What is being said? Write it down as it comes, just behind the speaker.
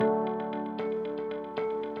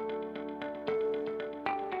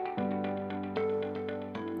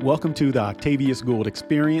Welcome to the Octavius Gould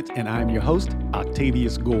Experience, and I'm your host,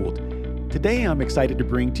 Octavius Gould. Today, I'm excited to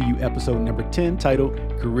bring to you episode number 10 titled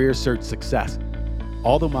Career Search Success.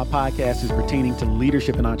 Although my podcast is pertaining to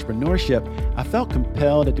leadership and entrepreneurship, I felt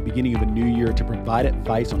compelled at the beginning of the new year to provide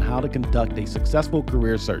advice on how to conduct a successful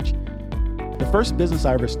career search. The first business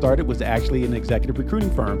I ever started was actually an executive recruiting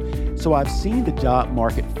firm, so I've seen the job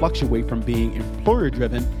market fluctuate from being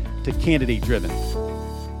employer-driven to candidate-driven.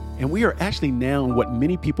 And we are actually now in what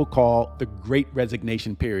many people call the Great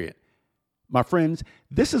Resignation period. My friends,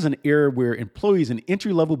 this is an era where employees in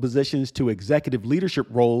entry-level positions to executive leadership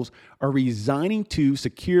roles are resigning to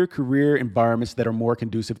secure career environments that are more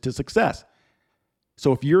conducive to success.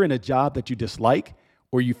 So if you're in a job that you dislike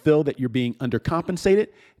or you feel that you're being undercompensated,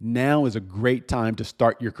 now is a great time to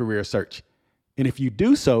start your career search. And if you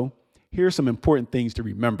do so, here are some important things to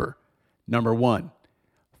remember. Number one,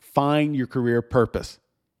 find your career purpose.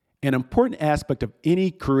 An important aspect of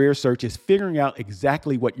any career search is figuring out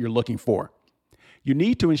exactly what you're looking for. You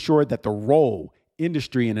need to ensure that the role,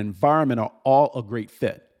 industry, and environment are all a great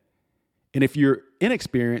fit. And if you're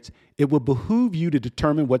inexperienced, it will behoove you to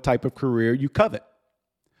determine what type of career you covet.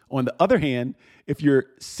 On the other hand, if you're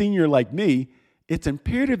senior like me, it's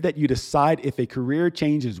imperative that you decide if a career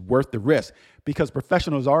change is worth the risk, because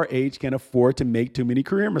professionals our age can't afford to make too many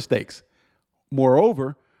career mistakes.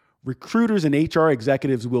 Moreover, recruiters and HR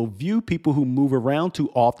executives will view people who move around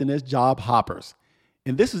too often as job hoppers.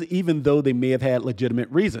 And this is even though they may have had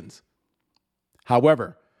legitimate reasons.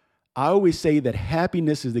 However, I always say that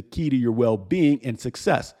happiness is the key to your well-being and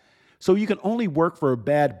success. So you can only work for a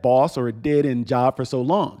bad boss or a dead-end job for so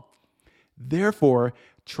long. Therefore,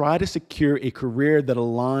 try to secure a career that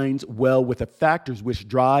aligns well with the factors which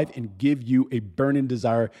drive and give you a burning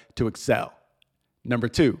desire to excel. Number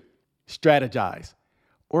two, strategize.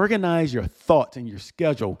 Organize your thoughts and your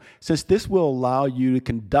schedule, since this will allow you to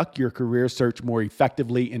conduct your career search more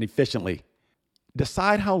effectively and efficiently.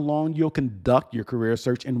 Decide how long you'll conduct your career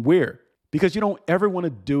search and where, because you don't ever want to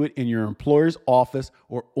do it in your employer's office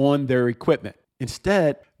or on their equipment.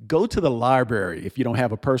 Instead, go to the library if you don't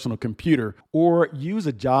have a personal computer, or use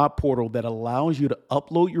a job portal that allows you to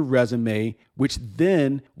upload your resume, which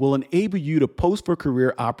then will enable you to post for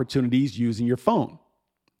career opportunities using your phone.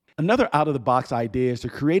 Another out-of-the-box idea is to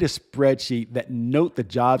create a spreadsheet that note the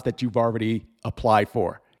jobs that you've already applied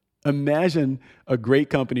for. Imagine a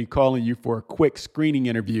great company calling you for a quick screening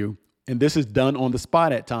interview, and this is done on the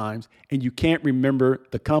spot at times, and you can't remember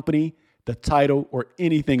the company, the title, or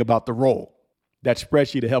anything about the role. That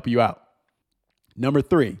spreadsheet will help you out. Number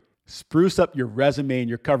three, spruce up your resume and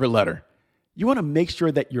your cover letter. You want to make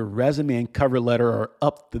sure that your resume and cover letter are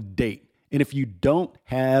up to date. And if you don't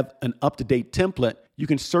have an up-to-date template, you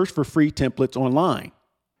can search for free templates online.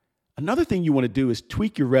 Another thing you want to do is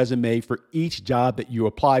tweak your resume for each job that you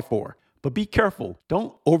apply for. But be careful.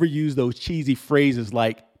 Don't overuse those cheesy phrases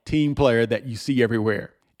like team player that you see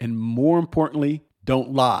everywhere. And more importantly,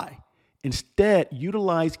 don't lie. Instead,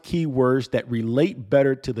 utilize keywords that relate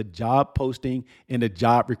better to the job posting and the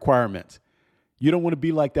job requirements. You don't want to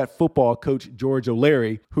be like that football coach, George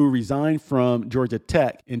O'Leary, who resigned from Georgia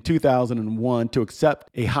Tech in 2001 to accept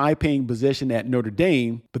a high-paying position at Notre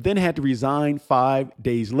Dame, but then had to resign 5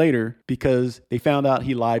 days later because they found out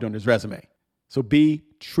he lied on his resume. So be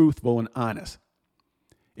truthful and honest.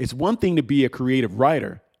 It's one thing to be a creative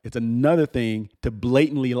writer. It's another thing to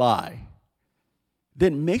blatantly lie.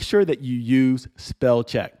 Then make sure that you use spell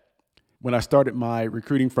check. When I started my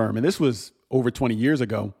recruiting firm, and this was over 20 years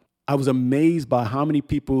ago, I was amazed by how many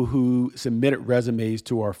people who submitted resumes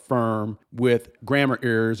to our firm with grammar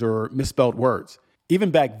errors or misspelled words. Even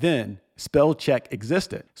back then, spell check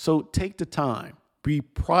existed. So take the time. Be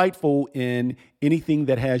prideful in anything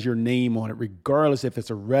that has your name on it, regardless if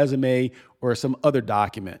it's a resume or some other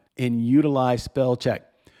document, and utilize spell check.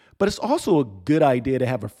 But it's also a good idea to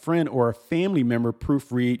have a friend or a family member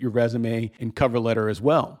proofread your resume and cover letter as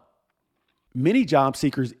well. Many job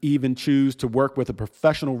seekers even choose to work with a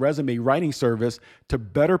professional resume writing service to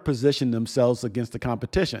better position themselves against the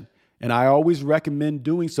competition. And I always recommend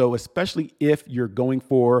doing so, especially if you're going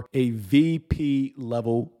for a VP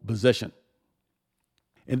level position.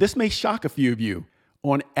 And this may shock a few of you.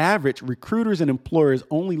 On average, recruiters and employers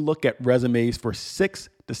only look at resumes for 6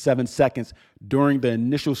 to 7 seconds during the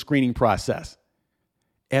initial screening process.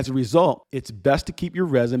 As a result, it's best to keep your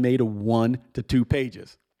resume to 1 to 2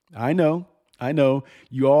 pages. I know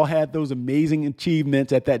you all had those amazing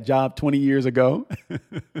achievements at that job 20 years ago.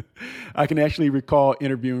 I can actually recall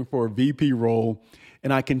interviewing for a VP role,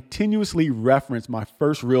 and I continuously reference my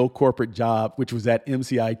first real corporate job, which was at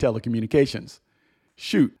MCI Telecommunications.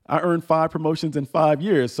 Shoot, I earned 5 promotions in 5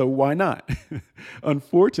 years, so why not?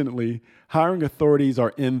 Unfortunately, hiring authorities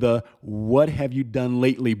are in the what have you done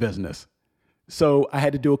lately business. So I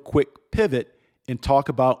had to do a quick pivot and talk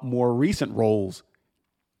about more recent roles.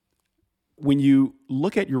 When you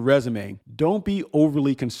look at your resume, don't be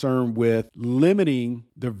overly concerned with limiting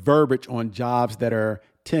the verbiage on jobs that are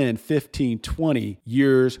 10, 15, 20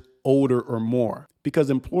 years older or more, because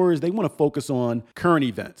employers, they want to focus on current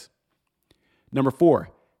events. Number 4,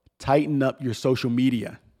 tighten up your social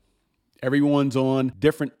media. Everyone's on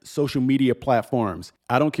different social media platforms.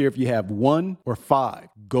 I don't care if you have 1 or 5.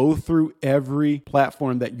 Go through every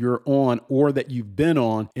platform that you're on or that you've been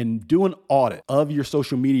on and do an audit of your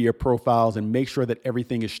social media profiles and make sure that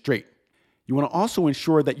everything is straight. You want to also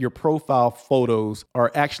ensure that your profile photos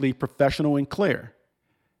are actually professional and clear.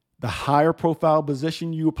 The higher profile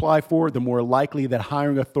position you apply for, the more likely that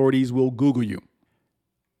hiring authorities will Google you.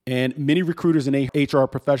 And many recruiters and HR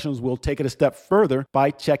professionals will take it a step further by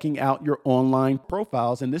checking out your online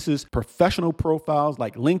profiles. And this is professional profiles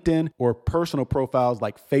like LinkedIn or personal profiles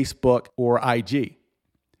like Facebook or IG.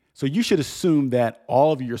 So you should assume that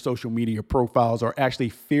all of your social media profiles are actually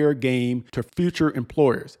fair game to future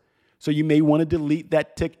employers. So you may want to delete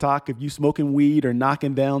that TikTok if you smoking weed or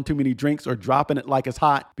knocking down too many drinks or dropping it like it's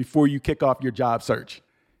hot before you kick off your job search.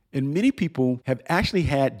 And many people have actually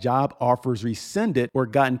had job offers rescinded or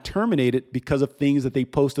gotten terminated because of things that they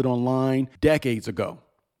posted online decades ago.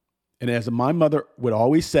 And as my mother would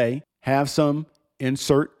always say, have some,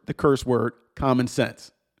 insert the curse word, common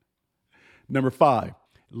sense. Number 5,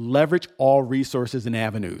 leverage all resources and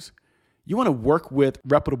avenues. You want to work with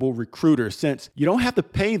reputable recruiters since you don't have to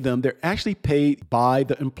pay them. They're actually paid by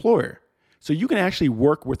the employer. So you can actually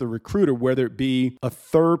work with a recruiter, whether it be a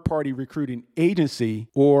third-party recruiting agency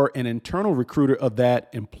or an internal recruiter of that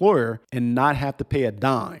employer, and not have to pay a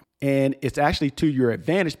dime. And it's actually to your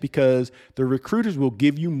advantage because the recruiters will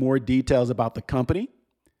give you more details about the company,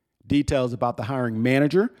 details about the hiring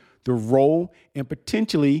manager, the role, and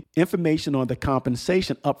potentially information on the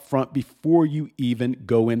compensation up front before you even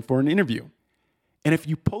go in for an interview. And if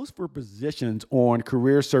you post for positions on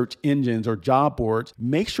career search engines or job boards,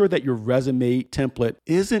 make sure that your resume template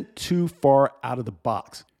isn't too far out of the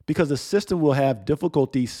box because the system will have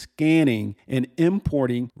difficulty scanning and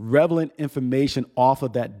importing relevant information off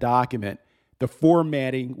of that document. The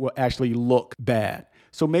formatting will actually look bad.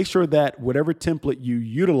 So make sure that whatever template you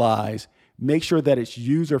utilize, make sure that it's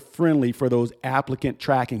user-friendly for those applicant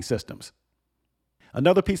tracking systems.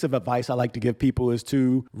 Another piece of advice I like to give people is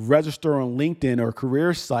to register on LinkedIn or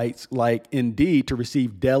career sites like Indeed to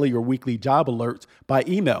receive daily or weekly job alerts by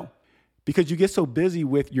email. Because you get so busy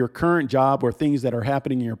with your current job or things that are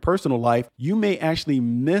happening in your personal life, you may actually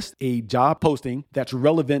miss a job posting that's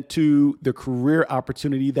relevant to the career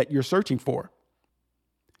opportunity that you're searching for.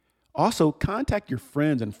 Also, contact your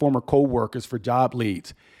friends and former coworkers for job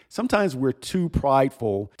leads. Sometimes we're too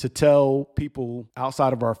prideful to tell people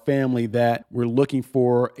outside of our family that we're looking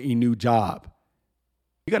for a new job.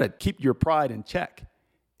 You got to keep your pride in check.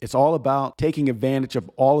 It's all about taking advantage of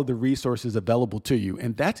all of the resources available to you.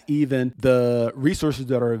 And that's even the resources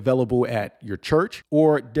that are available at your church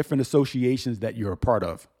or different associations that you're a part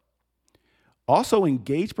of. Also,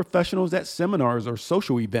 engage professionals at seminars or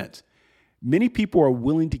social events. Many people are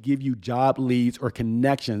willing to give you job leads or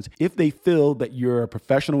connections if they feel that you're a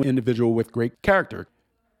professional individual with great character.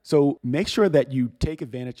 So make sure that you take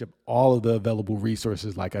advantage of all of the available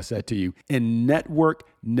resources, like I said to you, and network.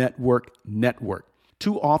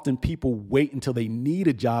 Too often people wait until they need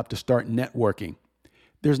a job to start networking.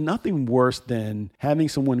 There's nothing worse than having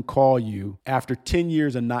someone call you after 10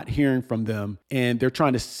 years of not hearing from them, and they're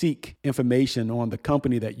trying to seek information on the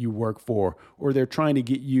company that you work for, or they're trying to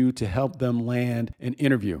get you to help them land an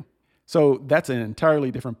interview. So that's an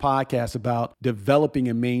entirely different podcast about developing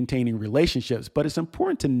and maintaining relationships, but it's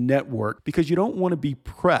important to network because you don't want to be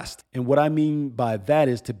pressed. And what I mean by that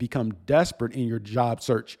is to become desperate in your job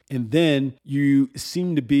search. And then you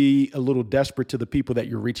seem to be a little desperate to the people that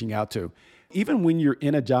you're reaching out to. Even when you're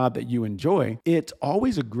in a job that you enjoy, it's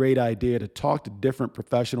always a great idea to talk to different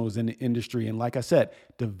professionals in the industry. And like I said,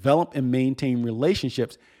 develop and maintain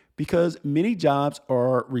relationships because many jobs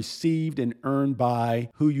are received and earned by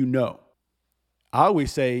who you know. I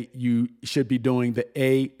always say you should be doing the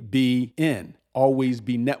ABN, always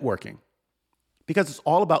be networking, because it's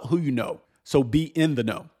all about who you know. So be in the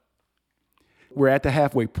know. We're at the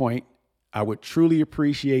halfway point. I would truly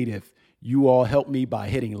appreciate if you all help me by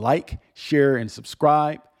hitting like, share, and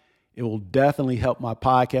subscribe. It will definitely help my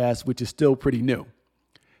podcast, which is still pretty new.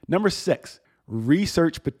 Number 6,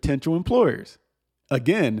 research potential employers.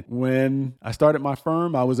 Again, when I started my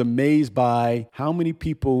firm, I was amazed by how many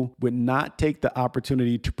people would not take the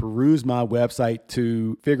opportunity to peruse my website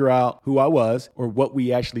to figure out who I was or what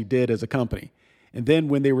we actually did as a company. And then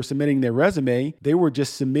when they were submitting their resume, they were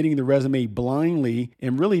just submitting the resume blindly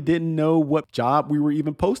and really didn't know what job we were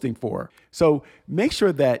even posting for. So make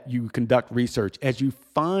sure that you conduct research. As you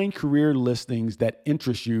find career listings that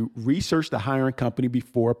interest you, research the hiring company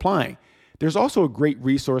before applying. There's also a great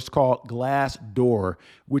resource called Glassdoor,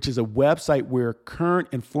 which is a website where current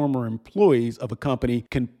and former employees of a company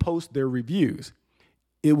can post their reviews.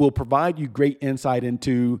 It will provide you great insight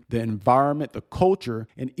into the environment, the culture,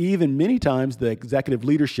 and even many times the executive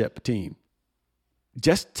leadership team.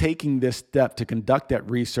 Just taking this step to conduct that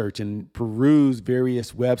research and peruse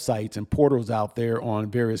various websites and portals out there on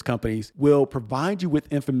various companies will provide you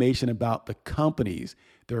with information about the companies,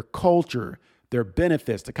 their culture, their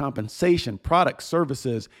benefits, the compensation, products,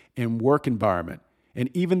 services, and work environment, and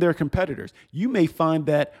even their competitors. You may find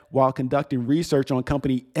that while conducting research on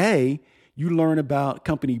company A, you learn about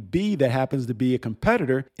company B that happens to be a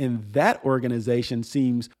competitor, and that organization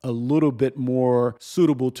seems a little bit more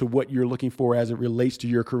suitable to what you're looking for as it relates to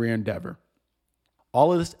your career endeavor.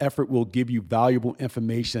 All of this effort will give you valuable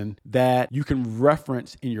information that you can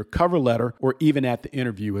reference in your cover letter or even at the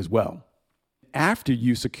interview as well. After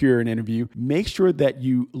you secure an interview, make sure that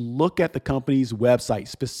you look at the company's website.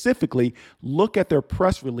 Specifically, look at their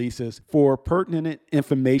press releases for pertinent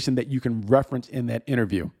information that you can reference in that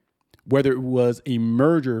interview. Whether it was a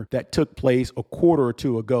merger that took place a quarter or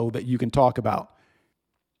two ago that you can talk about.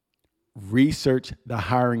 Research the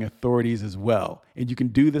hiring authorities as well. And you can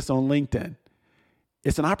do this on LinkedIn.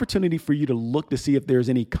 It's an opportunity for you to look to see if there's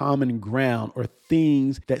any common ground or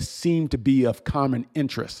things that seem to be of common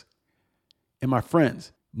interest. And my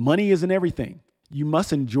friends, money isn't everything. You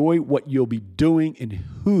must enjoy what you'll be doing and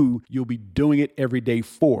who you'll be doing it every day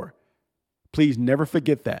for. Please never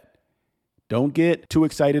forget that. Don't get too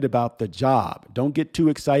excited about the job. Don't get too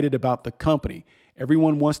excited about the company.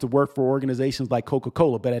 Everyone wants to work for organizations like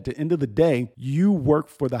Coca-Cola, but at the end of the day, you work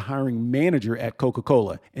for the hiring manager at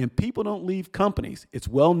Coca-Cola, and people don't leave companies. It's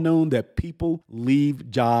well known that people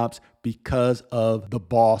leave jobs because of the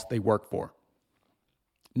boss they work for.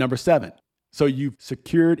 Number 7. So you've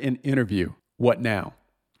secured an interview. What now?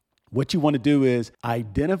 What you want to do is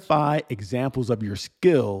identify examples of your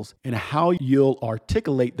skills and how you'll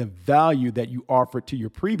articulate the value that you offered to your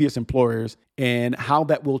previous employers and how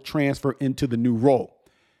that will transfer into the new role.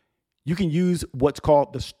 You can use what's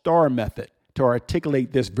called the STAR method to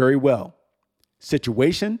articulate this very well.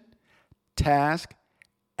 Situation, task,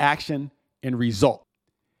 action, and result.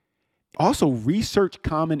 Also, research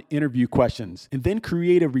common interview questions and then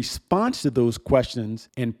create a response to those questions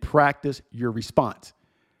and practice your response.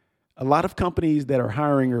 A lot of companies that are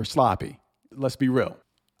hiring are sloppy. Let's be real.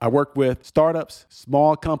 I work with startups,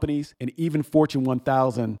 small companies, and even Fortune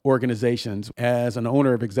 1000 organizations as an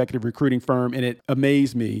owner of executive recruiting firm, and it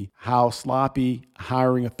amazed me how sloppy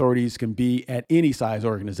hiring authorities can be at any size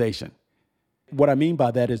organization. What I mean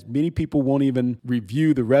by that is many people won't even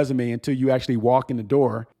review the resume until you actually walk in the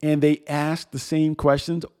door, and they ask the same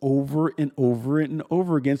questions over and over and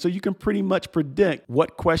over again. So you can pretty much predict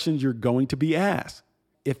what questions you're going to be asked.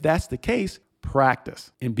 If that's the case,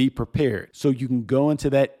 practice and be prepared so you can go into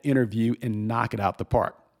that interview and knock it out the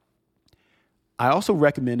park. I also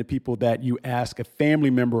recommend to people that you ask a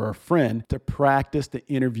family member or a friend to practice the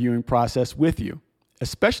interviewing process with you,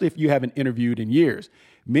 especially if you haven't interviewed in years.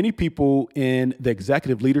 Many people in the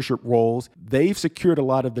executive leadership roles, they've secured a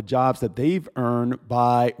lot of the jobs that they've earned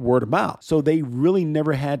by word of mouth. So they really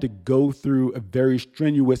never had to go through a very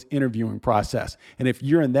strenuous interviewing process. And if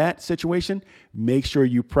you're in that situation, make sure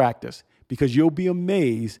you practice because you'll be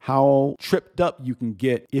amazed how tripped up you can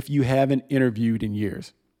get if you haven't interviewed in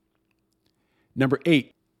years. Number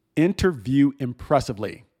 8, interview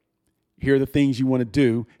impressively. Here are the things you want to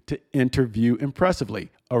do to interview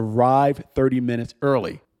impressively. Arrive 30 minutes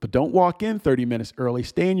early, but don't walk in 30 minutes early.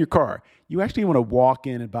 Stay in your car. You actually want to walk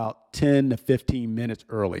in about 10 to 15 minutes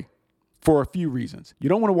early for a few reasons. You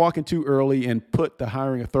don't want to walk in too early and put the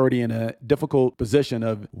hiring authority in a difficult position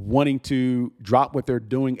of wanting to drop what they're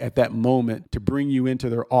doing at that moment to bring you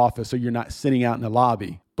into their office so you're not sitting out in the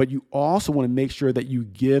lobby. But you also want to make sure that you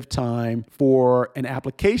give time for an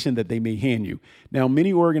application that they may hand you. Now,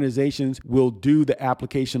 many organizations will do the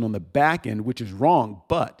application on the back end, which is wrong,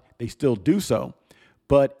 but they still do so.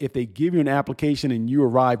 But if they give you an application and you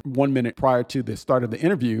arrive 1 minute prior to the start of the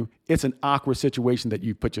interview, it's an awkward situation that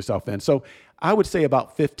you put yourself in. So I would say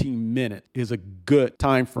about 15 minutes is a good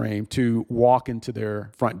time frame to walk into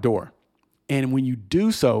their front door. And when you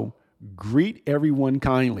do so, Greet everyone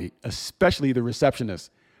kindly, especially the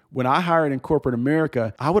receptionist. When I hired in corporate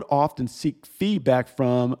America, I would often seek feedback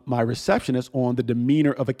from my receptionist on the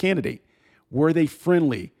demeanor of a candidate. Were they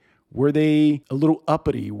friendly? Were they a little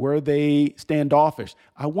uppity? Were they standoffish?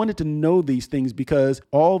 I wanted to know these things because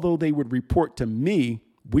although they would report to me,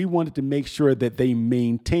 we wanted to make sure that they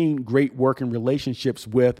maintained great working relationships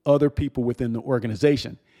with other people within the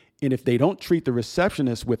organization. And if they don't treat the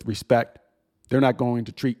receptionist with respect, they're not going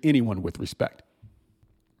to treat anyone with respect.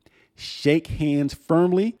 Shake hands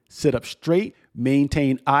firmly, sit up straight,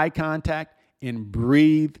 maintain eye contact, and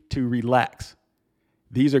breathe to relax.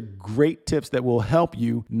 These are great tips that will help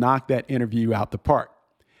you knock that interview out the park.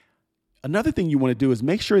 Another thing you want to do is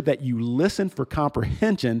make sure that you listen for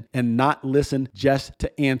comprehension and not listen just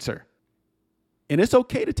to answer. And it's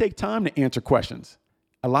okay to take time to answer questions.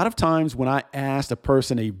 A lot of times when I asked a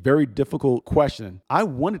person a very difficult question, I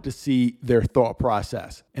wanted to see their thought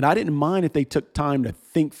process. And I didn't mind if they took time to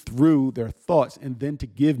think through their thoughts and then to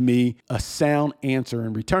give me a sound answer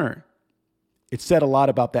in return. It said a lot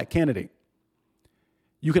about that candidate.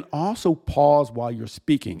 You can also pause while you're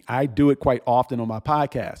speaking. I do it quite often on my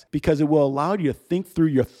podcast because it will allow you to think through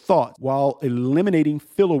your thoughts while eliminating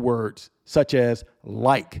filler words such as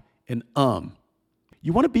like and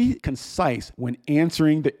You want to be concise when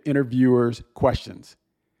answering the interviewer's questions.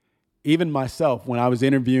 Even myself, when I was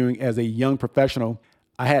interviewing as a young professional,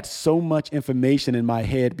 I had so much information in my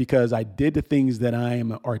head because I did the things that I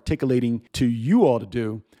am articulating to you all to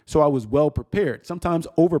do. So I was well prepared, sometimes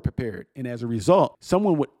over prepared. And as a result,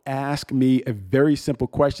 someone would ask me a very simple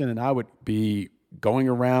question and I would be going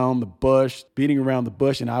around the bush, beating around the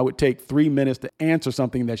bush, and I would take 3 minutes to answer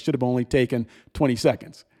something that should have only taken 20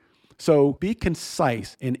 seconds. So be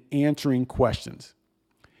concise in answering questions.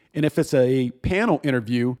 And if it's a panel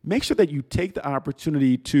interview, make sure that you take the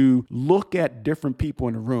opportunity to look at different people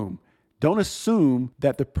in the room. Don't assume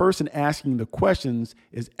that the person asking the questions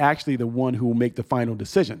is actually the one who will make the final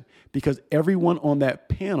decision, because everyone on that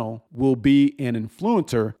panel will be an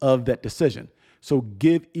influencer of that decision. So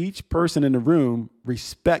give each person in the room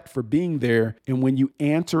respect for being there. And when you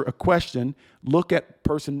answer a question, look at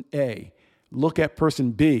person A, look at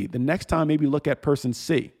person B. The next time, maybe look at person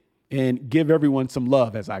C and give everyone some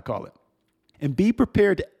love, as I call it. And be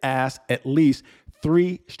prepared to ask at least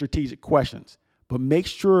 3 strategic questions, but make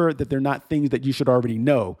sure that they're not things that you should already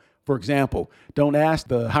know. For example, don't ask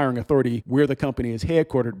the hiring authority where the company is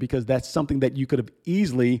headquartered, because that's something that you could have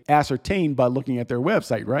easily ascertained by looking at their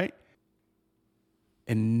website, right?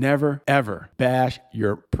 And never, ever bash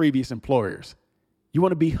your previous employers. You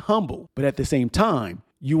want to be humble, but at the same time,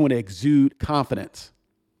 you want to exude confidence.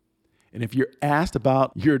 And if you're asked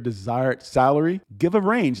about your desired salary, give a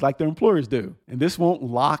range like their employers do. And this won't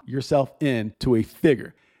lock yourself in to a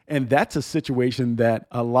figure. And that's a situation that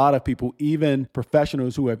a lot of people, even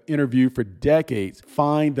professionals who have interviewed for decades,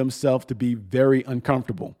 find themselves to be very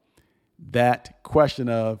uncomfortable. That question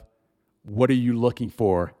of, what are you looking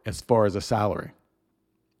for as far as a salary?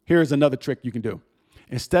 Here's another trick you can do.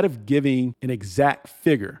 Instead of giving an exact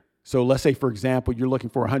figure, so let's say, for example, you're looking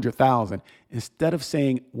for 100,000. Instead of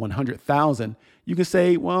saying 100,000, you can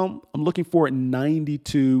say, well, I'm looking for 90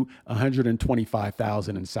 to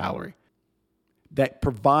 125,000 in salary. That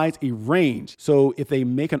provides a range. So if they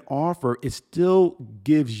make an offer, it still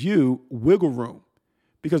gives you wiggle room.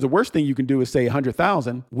 Because the worst thing you can do is say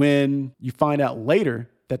 100,000 when you find out later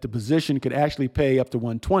that the position could actually pay up to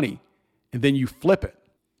 120, and then you flip it.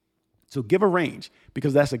 So give a range,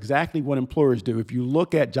 because that's exactly what employers do. If you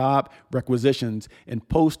look at job requisitions and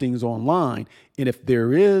postings online, and if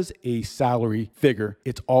there is a salary figure,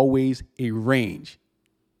 it's always a range.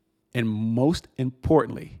 And most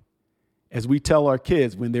importantly, as we tell our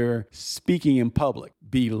kids when they're speaking in public,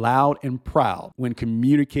 be loud and proud when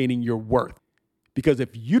communicating your worth. Because if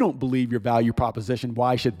you don't believe your value proposition,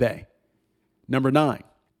 why should they? Number 9,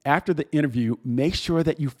 after the interview, make sure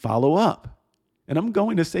that you follow up. And I'm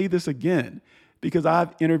going to say this again, because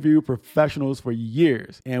I've interviewed professionals for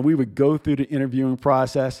years, and we would go through the interviewing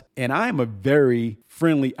process, and I am a very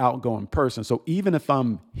friendly, outgoing person. So even if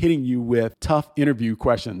I'm hitting you with tough interview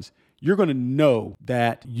questions, you're going to know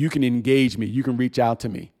that you can engage me, you can reach out to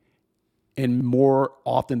me. And more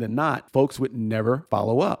often than not, folks would never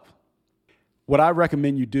follow up. What I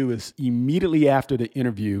recommend you do is immediately after the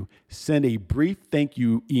interview, send a brief thank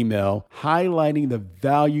you email highlighting the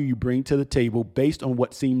value you bring to the table based on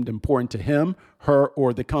what seemed important to him, her,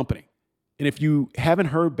 or the company. And if you haven't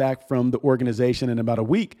heard back from the organization in about a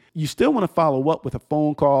week, you still want to follow up with a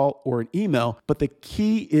phone call or an email, but the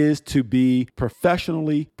key is to be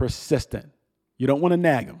professionally persistent. You don't want to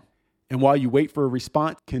nag them. And while you wait for a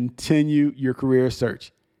response, continue your career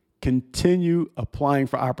search. Continue applying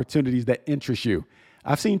for opportunities that interest you.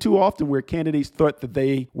 I've seen too often where candidates thought that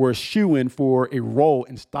they were a shoo-in for a role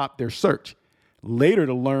and stopped their search, later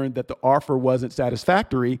to learn that the offer wasn't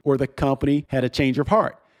satisfactory or the company had a change of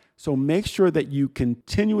heart. So make sure that you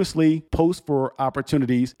continuously post for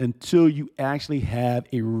opportunities until you actually have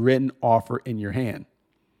a written offer in your hand.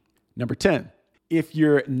 Number 10, if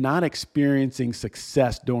you're not experiencing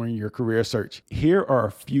success during your career search, here are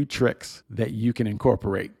a few tricks that you can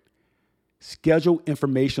incorporate. Schedule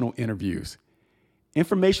informational interviews.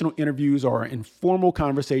 Informational interviews are informal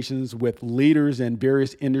conversations with leaders in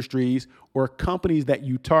various industries or companies that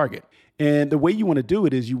you target. And the way you want to do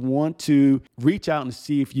it is you want to reach out and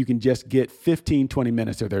see if you can just get 15, 20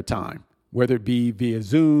 minutes of their time, whether it be via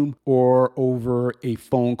Zoom or over a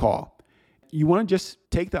phone call. You want to just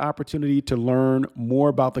take the opportunity to learn more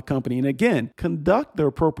about the company. And again, conduct the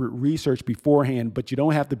appropriate research beforehand, but you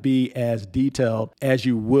don't have to be as detailed as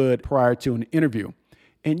you would prior to an interview.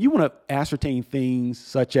 And you want to ascertain things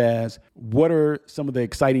such as what are some of the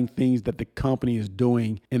exciting things that the company is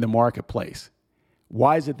doing in the marketplace?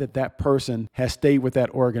 Why is it that that person has stayed with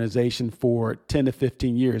that organization for 10 to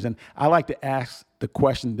 15 years? And I like to ask the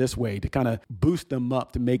question this way to kind of boost them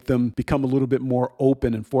up, to make them become a little bit more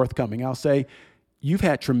open and forthcoming. I'll say, you've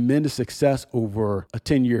had tremendous success over a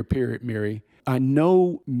 10-year period, Mary. I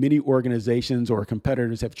know many organizations or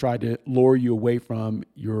competitors have tried to lure you away from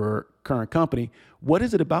your current company. What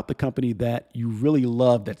is it about the company that you really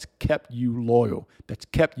love that's kept you loyal, that's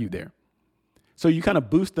kept you there? So you kind of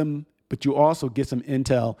boost them, but you also get some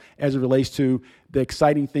intel as it relates to the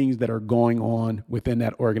exciting things that are going on within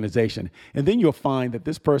that organization. And then you'll find that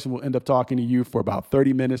this person will end up talking to you for about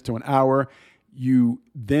 30 minutes to an hour. You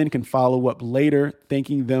then can follow up later,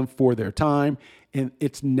 thanking them for their time. And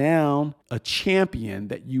it's now a champion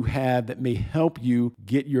that you have that may help you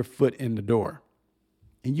get your foot in the door.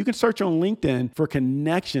 And you can search on LinkedIn for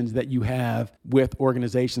connections that you have with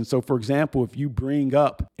organizations. So for example, if you bring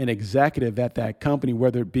up an executive at that company,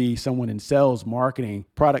 whether it be someone in sales, marketing,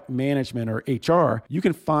 product management, or HR, you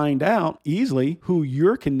can find out easily who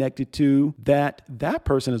you're connected to that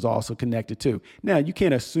person is also connected to. Now, you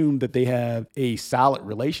can't assume that they have a solid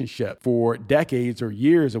relationship for decades or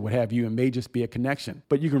years or what have you. It may just be a connection.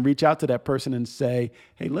 But you can reach out to that person and say,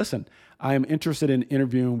 hey, listen, I am interested in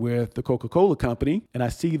interviewing with the Coca-Cola company, and I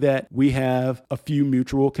see that we have a few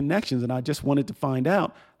mutual connections, and I just wanted to find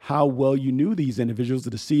out how well you knew these individuals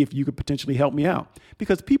to see if you could potentially help me out.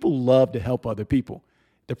 Because people love to help other people.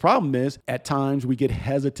 The problem is, at times we get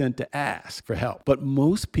hesitant to ask for help, but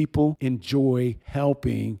most people enjoy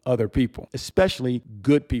helping other people, especially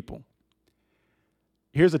good people.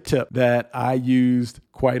 Here's a tip that I used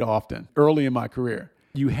quite often early in my career.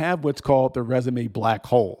 You have what's called the resume black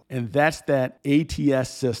hole, and that's that ATS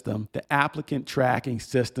system, the applicant tracking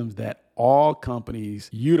systems that all companies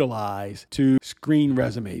utilize to screen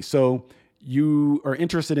resumes. So you are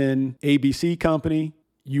interested in ABC company,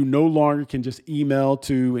 you no longer can just email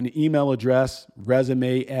to an email address,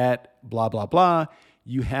 resume at blah, blah, blah.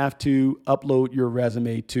 You have to upload your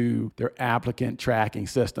resume to their applicant tracking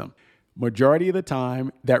system. Majority of the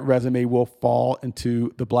time, that resume will fall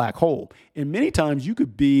into the black hole. And many times you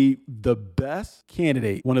could be the best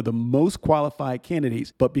candidate, one of the most qualified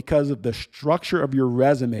candidates, but because of the structure of your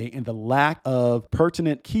resume and the lack of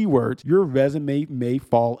pertinent keywords, your resume may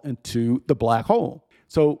fall into the black hole.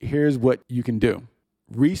 So here's what you can do.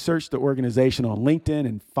 Research the organization on LinkedIn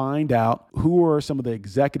and find out who are some of the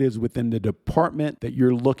executives within the department that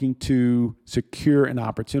you're looking to secure an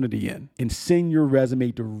opportunity in, and send your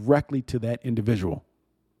resume directly to that individual.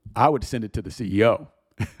 I would send it to the CEO.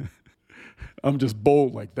 I'm just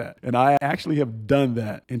bold like that. And I actually have done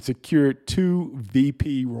that and secured 2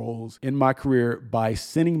 VP roles in my career by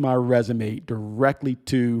sending my resume directly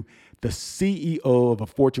to the CEO of a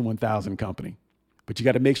Fortune 1000 company. But you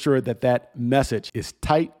got to make sure that that message is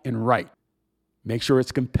tight and right. Make sure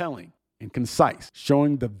it's compelling and concise,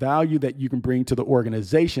 showing the value that you can bring to the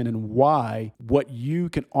organization and why what you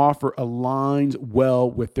can offer aligns well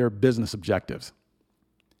with their business objectives.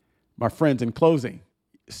 My friends, in closing,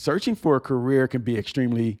 searching for a career can be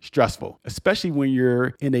extremely stressful, especially when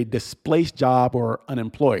you're in a displaced job or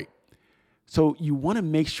unemployed. So you want to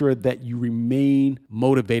make sure that you remain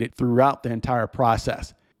motivated throughout the entire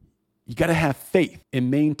process. You got to have faith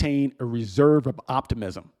and maintain a reserve of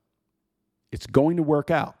optimism. It's going to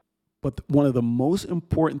work out. But one of the most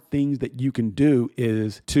important things that you can do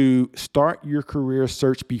is to start your career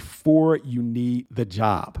search before you need the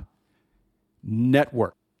job.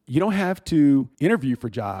 Network. You don't have to interview for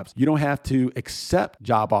jobs. You don't have to accept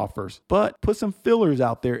job offers, but put some fillers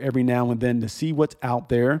out there every now and then to see what's out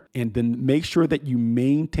there, and then make sure that you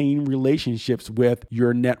maintain relationships with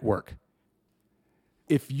your network.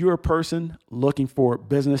 If you're a person looking for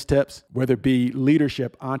business tips, whether it be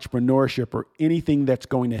leadership, entrepreneurship, or anything that's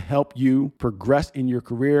going to help you progress in your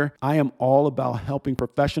career, I am all about helping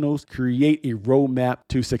professionals create a roadmap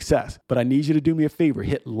to success. But I need you to do me a favor.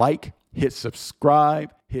 Hit like, hit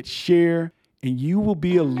subscribe, hit share, and you will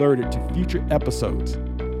be alerted to future episodes.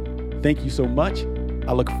 Thank you so much.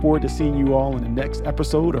 I look forward to seeing you all in the next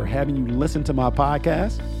episode or having you listen to my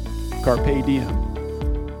podcast. Carpe diem.